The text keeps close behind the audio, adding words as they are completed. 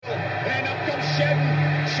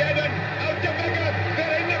Shedden, out to Becker,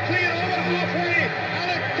 they're in the clear over halfway,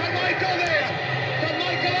 and it's Carmichael there.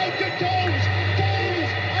 Carmichael out to Tones,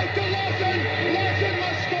 out to Lawson. Lawson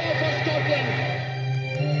must score for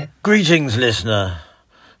Scotland. Greetings, listener,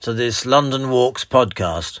 to this London Walks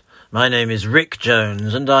podcast. My name is Rick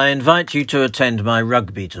Jones, and I invite you to attend my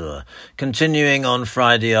rugby tour, continuing on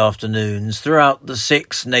Friday afternoons throughout the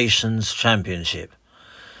Six Nations Championship.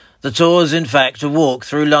 The tour is in fact a walk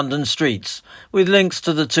through London streets, with links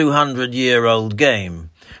to the 200-year-old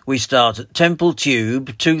game. We start at Temple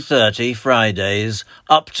Tube, 2:30 Fridays,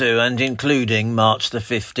 up to and including March the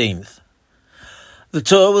 15th. The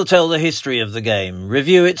tour will tell the history of the game,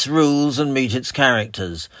 review its rules and meet its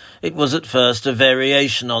characters. It was at first a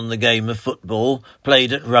variation on the game of football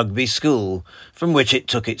played at Rugby School, from which it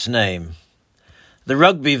took its name. The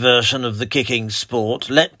rugby version of the kicking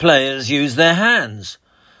sport let players use their hands.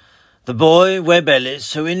 The boy, Webb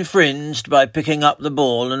Ellis, who infringed by picking up the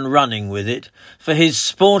ball and running with it, for his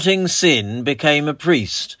sporting sin became a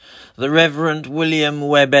priest, the Reverend William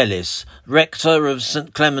Webb Ellis, rector of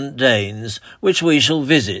St Clement Danes, which we shall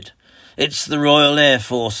visit. It's the Royal Air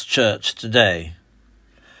Force Church today.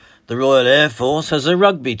 The Royal Air Force has a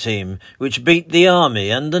rugby team which beat the Army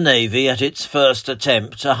and the Navy at its first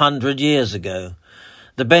attempt 100 years ago.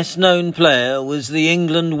 The best-known player was the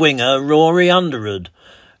England winger Rory Underwood,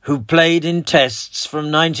 who played in tests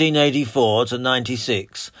from 1984 to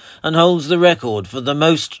 96 and holds the record for the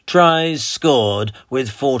most tries scored with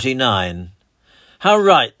 49. How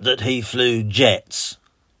right that he flew jets.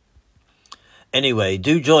 Anyway,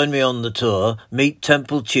 do join me on the tour. Meet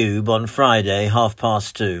Temple Tube on Friday,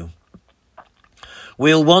 2:30.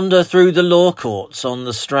 We'll wander through the law courts on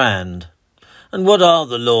the Strand. And what are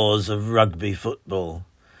the laws of rugby football?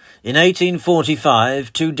 In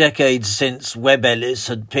 1845, 2 decades since Webb Ellis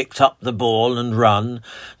had picked up the ball and run,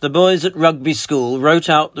 the boys at Rugby School wrote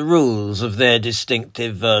out the rules of their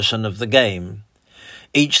distinctive version of the game.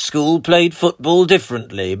 Each school played football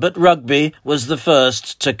differently, but rugby was the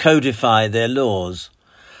first to codify their laws.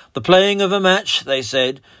 The playing of a match, they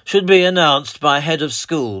said, should be announced by head of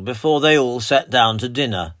school before they all sat down to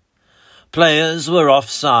dinner. Players were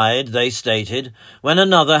offside, they stated, when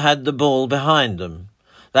another had the ball behind them.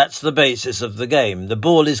 That's the basis of the game. The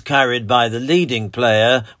ball is carried by the leading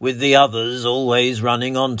player, with the others always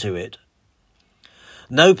running onto it.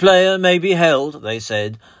 No player may be held, they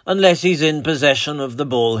said, unless he's in possession of the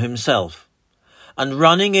ball himself. And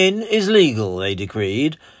running in is legal, they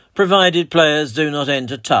decreed, provided players do not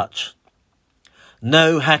enter touch.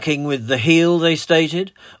 No hacking with the heel, they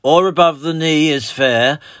stated, or above the knee is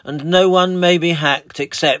fair, and no one may be hacked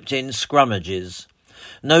except in scrummages.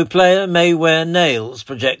 No player may wear nails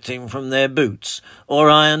projecting from their boots or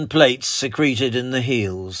iron plates secreted in the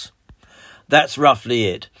heels. That's roughly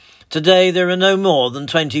it. Today there are no more than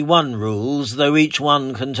 21 rules, though each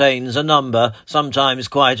one contains a number, sometimes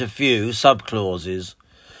quite a few, subclauses.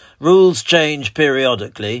 Rules change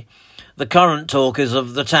periodically. The current talk is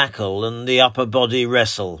of the tackle and the upper body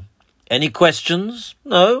wrestle. Any questions?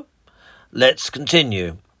 No? Let's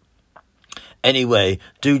continue. Anyway,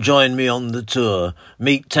 do join me on the tour.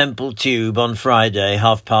 Meet Temple Tube on Friday,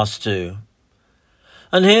 2:30.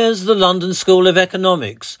 And here's the London School of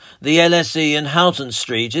Economics. The LSE in Houghton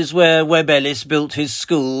Street is where Webb Ellis built his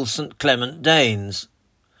school, St Clement Danes.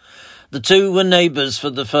 The two were neighbours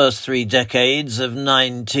for the first 3 decades of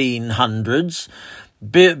 1900s.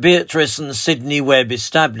 Beatrice and Sidney Webb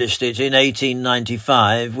established it in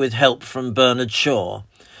 1895 with help from Bernard Shaw.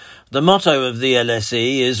 The motto of the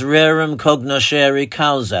LSE is Rerum Cognoscere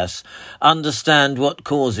Causas, understand what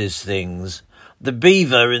causes things. The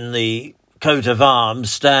beaver in the coat of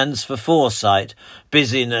arms stands for foresight,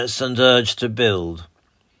 busyness and urge to build.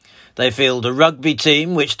 They field a rugby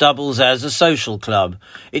team which doubles as a social club.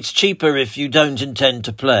 It's cheaper if you don't intend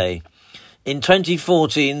to play. In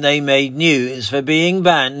 2014 they made news for being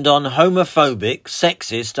banned on homophobic,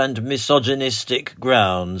 sexist and misogynistic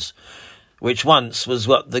grounds, which once was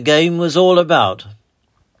what the game was all about.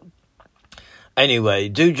 Anyway,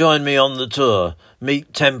 do join me on the tour.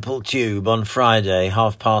 Meet Temple Tube on Friday,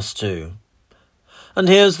 2:30. And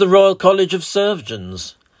here's the Royal College of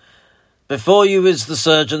Surgeons. Before you is the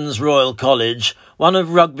Surgeons' Royal College, one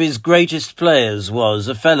of rugby's greatest players was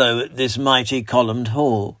a fellow at this mighty columned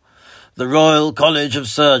hall. The Royal College of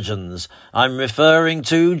Surgeons. I'm referring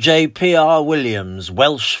to J.P.R. Williams,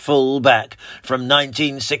 Welsh full-back from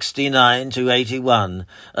 1969 to 81,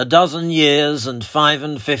 12 years and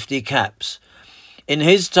 55 caps. In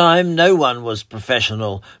his time, no one was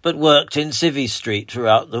professional, but worked in Civvy Street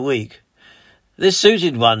throughout the week. This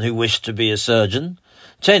suited one who wished to be a surgeon.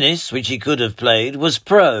 Tennis, which he could have played, was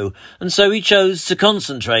pro, and so he chose to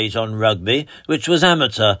concentrate on rugby, which was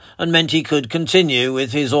amateur, and meant he could continue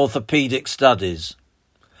with his orthopaedic studies.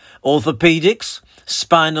 Orthopaedics?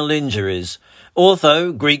 Spinal injuries.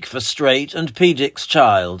 Ortho, Greek for straight, and paedics,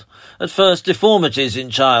 child. At first deformities in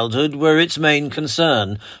childhood were its main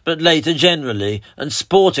concern, but later generally, and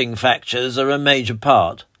sporting fractures are a major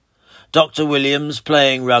part. Dr. Williams,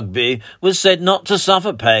 playing rugby, was said not to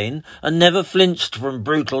suffer pain and never flinched from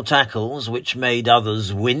brutal tackles which made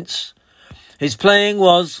others wince. His playing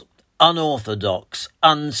was unorthodox,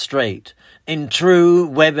 unstraight, in true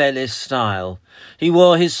Webb Ellis style. He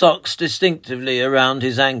wore his socks distinctively around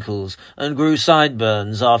his ankles and grew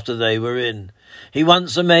sideburns after they were in. He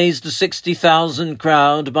once amazed a 60,000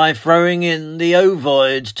 crowd by throwing in the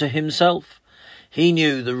ovoid to himself. He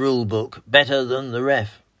knew the rule book better than the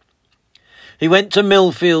ref. He went to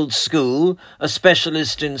Millfield School, a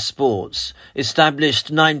specialist in sports,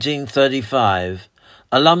 established 1935.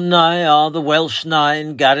 Alumni are the Welsh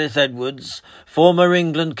nine Gareth Edwards, former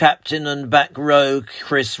England captain and back row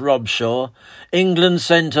Chris Robshaw, England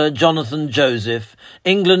centre Jonathan Joseph,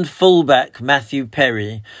 England fullback Matthew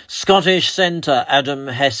Perry, Scottish centre Adam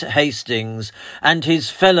Hastings, and his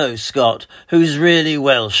fellow Scot, who's really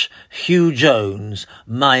Welsh, Hugh Jones,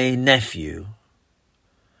 my nephew.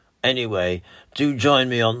 Anyway, do join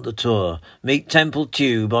me on the tour. Meet Temple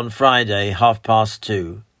Tube on Friday,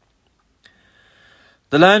 2:30.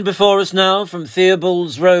 The land before us now, from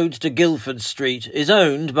Theobald's Road to Guildford Street, is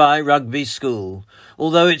owned by Rugby School,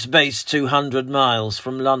 although it's based 200 miles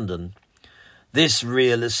from London. This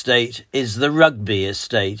real estate is the Rugby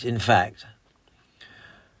estate, in fact.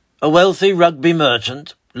 A wealthy rugby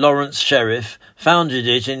merchant, Lawrence Sheriff, founded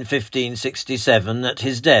it in 1567 at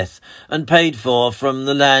his death and paid for from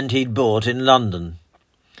the land he'd bought in London.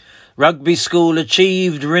 Rugby School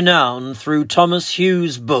achieved renown through Thomas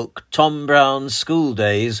Hughes' book Tom Brown's School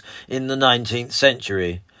Days in the 19th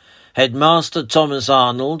century. Headmaster Thomas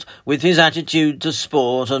Arnold, with his attitude to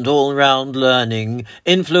sport and all-round learning,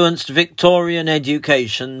 influenced Victorian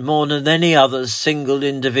education more than any other single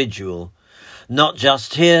individual, not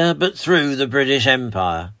just here but through the British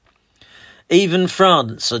Empire. Even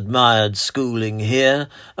France admired schooling here,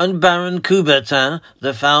 and Baron Coubertin,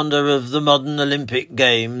 the founder of the modern Olympic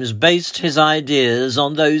Games, based his ideas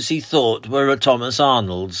on those he thought were Thomas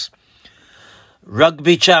Arnold's.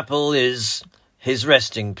 Rugby Chapel is his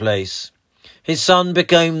resting place. His son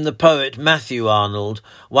became the poet Matthew Arnold,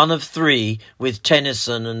 one of three, with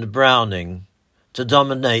Tennyson and Browning, to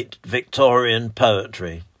dominate Victorian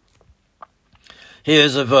poetry.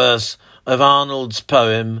 Here's a verse of Arnold's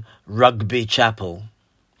poem, Rugby Chapel.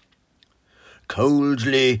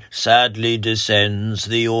 Coldly, sadly descends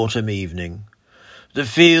the autumn evening, the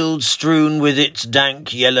field strewn with its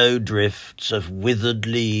dank yellow drifts of withered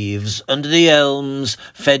leaves, and the elms,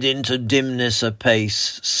 fed into dimness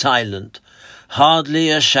apace, silent, hardly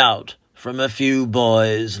a shout from a few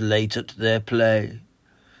boys late at their play.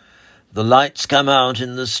 The lights come out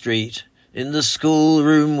in the street, in the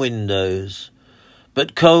schoolroom windows,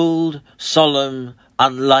 but cold, solemn,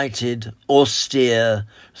 unlighted, austere,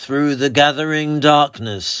 through the gathering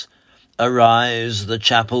darkness arise the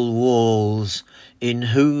chapel walls, in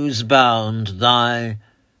whose bound thou,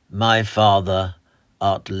 my father,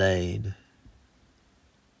 art laid.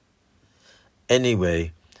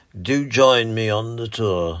 Anyway, do join me on the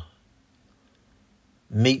tour.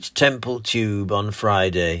 Meet Temple Tube on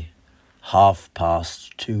Friday,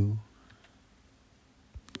 2:30.